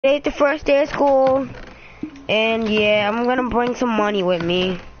Today's the first day of school, and yeah, I'm gonna bring some money with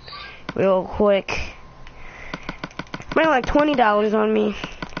me, real quick. Bring like $20 on me.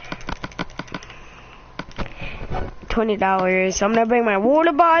 $20. So I'm gonna bring my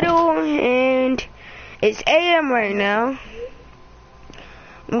water bottle, and it's AM right now.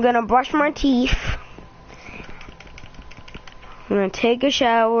 I'm gonna brush my teeth. I'm gonna take a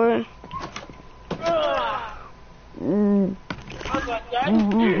shower.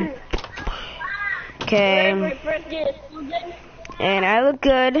 Okay. And I look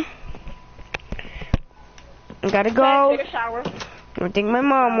good. I gotta go. I think my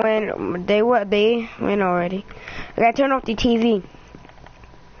mom went. They went already. I gotta turn off the TV.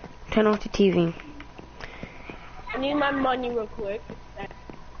 Turn off the TV. I need my money real quick. I'm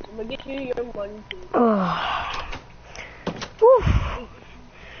gonna get you your money too. Oh. Whew.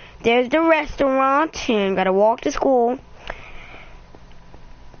 There's the restaurant, and gotta walk to school.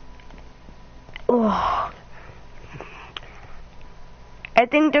 Oh. I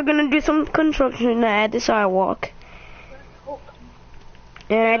think they're gonna do some construction at the sidewalk.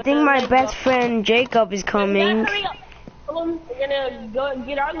 And I think my best friend Jacob is coming. Come on, we're gonna go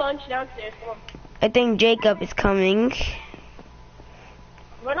get our lunch downstairs. Come on. I think Jacob is coming.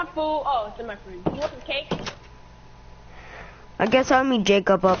 Run up food. Oh, it's in my fridge. You want some cake? I guess I'll meet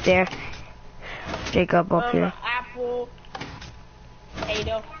Jacob up there. Jacob up here. Apple,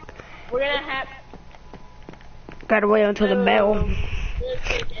 potato. We're gonna have. Gotta wait until the bell.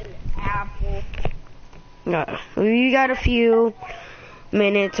 Apple. No, we got a few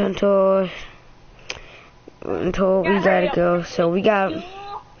minutes until we gotta go. So we got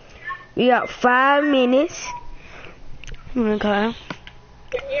 5 minutes. Okay.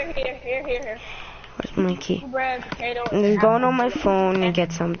 Here. Where's my key? Bread, potato, I'm just going on my phone and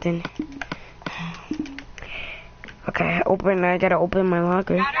get something. Okay, I gotta open my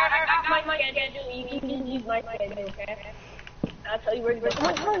locker. My schedule. You can use my schedule, okay? I'll tell you where to go. Come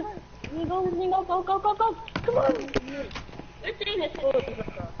on. Go. Come on. This thing is full of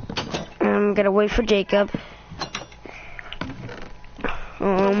I'm gonna wait for Jacob.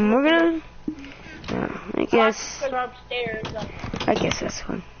 We're gonna. I guess that's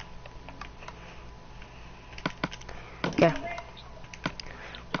fine. Okay.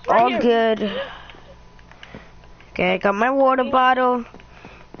 All good. Okay, I got my water bottle.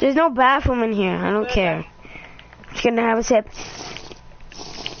 There's no bathroom in here. I don't care. I'm just gonna have a sip.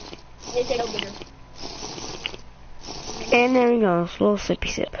 And there we go. Slow sippy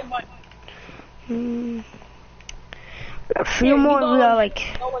sip. A few more. We got like.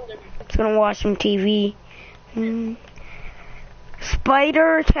 Just gonna watch some TV.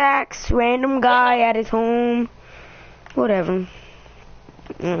 Spider attacks random guy at his home. Whatever.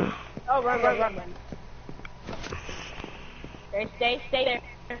 Oh, run. Stay there.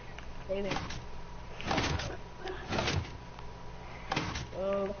 Stay there.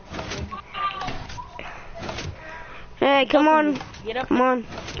 Oh. Hey, come on. Get up. Come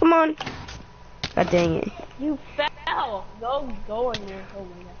on. God dang it. You fell. Go in there. Oh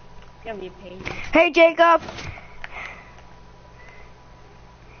my god. It's gonna be a pain. Hey, Jacob.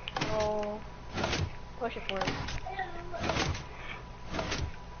 Oh. Push it for him.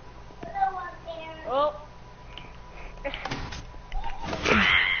 Oh.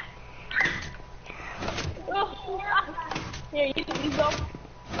 Here, you go.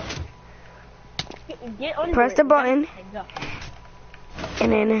 Get under Press the button.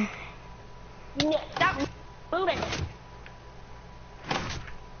 And then. Stop moving.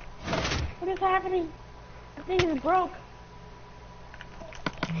 What is happening? The thing is broke.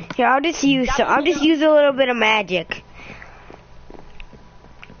 Here, I'll just use a little bit of magic.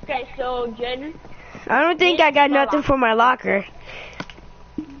 Okay, so Jen. I don't think I got nothing for my locker.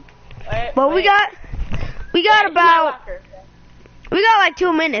 But we got like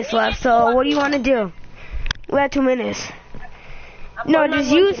 2 minutes left. So what do you want to do? We got 2 minutes. No,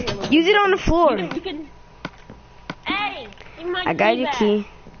 just use it on the floor. Hey, I got your key.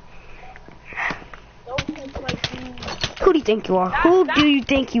 Don't take my key. Who do you think you are? Who do you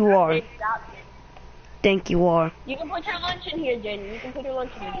think you are? Think you are? You can put your lunch in here, Jen. You can put your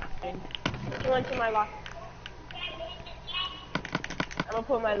lunch in here, Jen. Put your lunch in my locker. I'm gonna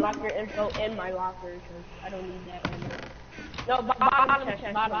put my locker info in my locker because I don't need that anymore. No,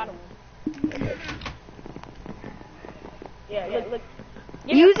 bottom. Yeah, look.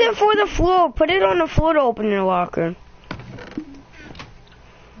 Use it for the floor. Put it on the floor to open your locker.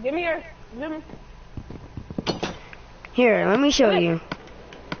 Give me your. Here, let me show you.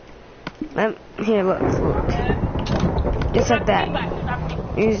 Here, look. Just like that.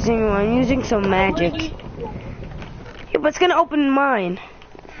 I'm using some magic. Yeah, but it's gonna open mine.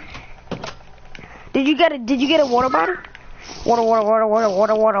 Did you get a water bottle? Water bottle.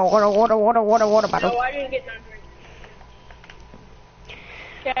 No, I didn't get none.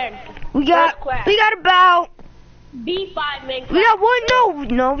 Okay. We got about. B5 main class. We got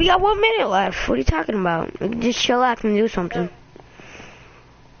we got 1 minute left. What are you talking about? We can just chill out and do something.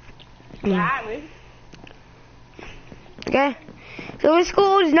 Yeah, man. Okay. So this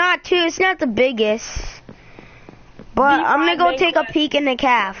school is it's not the biggest. But I'm gonna go take a peek in the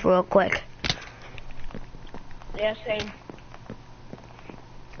caf real quick. Yeah, same.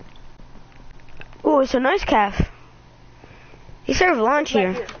 Oh, it's a nice caf. They serve lunch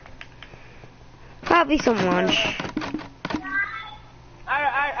here. Probably some lunch.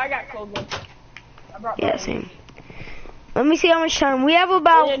 I got cold lunch. Yeah, same. Let me see how much time. We have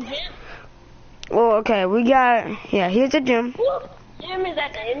about... Oh, okay. We got... Yeah, here's the gym. Gym is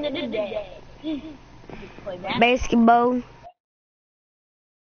at the end of the day. Basketball.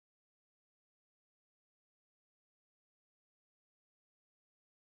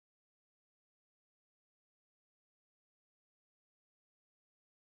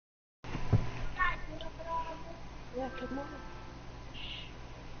 Yeah, come on.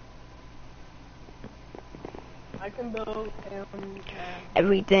 I can build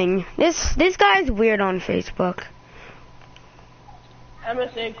everything. This guy's weird on Facebook.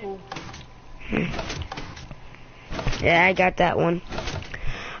 MSA cool. Yeah, I got that one.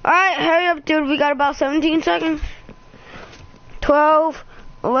 Alright, hurry up, dude. We got about 17 seconds. 12,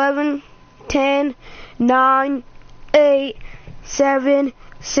 11, 10, 9, 8, 7,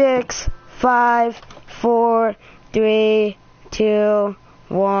 6, 5, 4, 3, 2,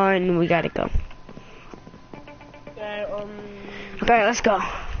 1. We gotta go. Okay, let's go.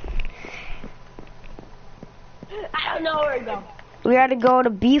 I don't know where to go. We gotta go to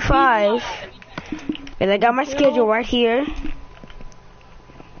B5. And I got my schedule right here.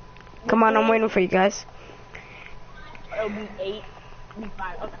 Come on, I'm waiting for you guys. It'll be 8,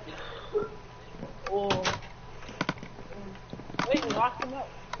 B5. Okay. Oh. Wait, we locked him up.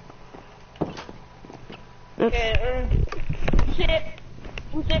 Okay, shit.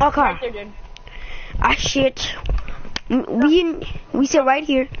 Okay. Right there, dude. Ah, shit. We sit right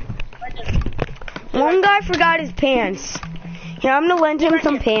here. Right there. One guy forgot his pants. Yeah, I'm gonna lend him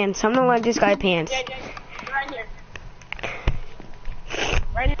some pants. I'm gonna lend this guy pants. Yeah, right here.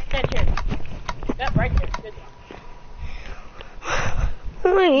 Right in that chair. Yep, right there. Good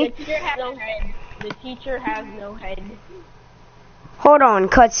job. Wait. The teacher has no head. The teacher has no head. Hold on,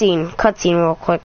 cutscene real quick.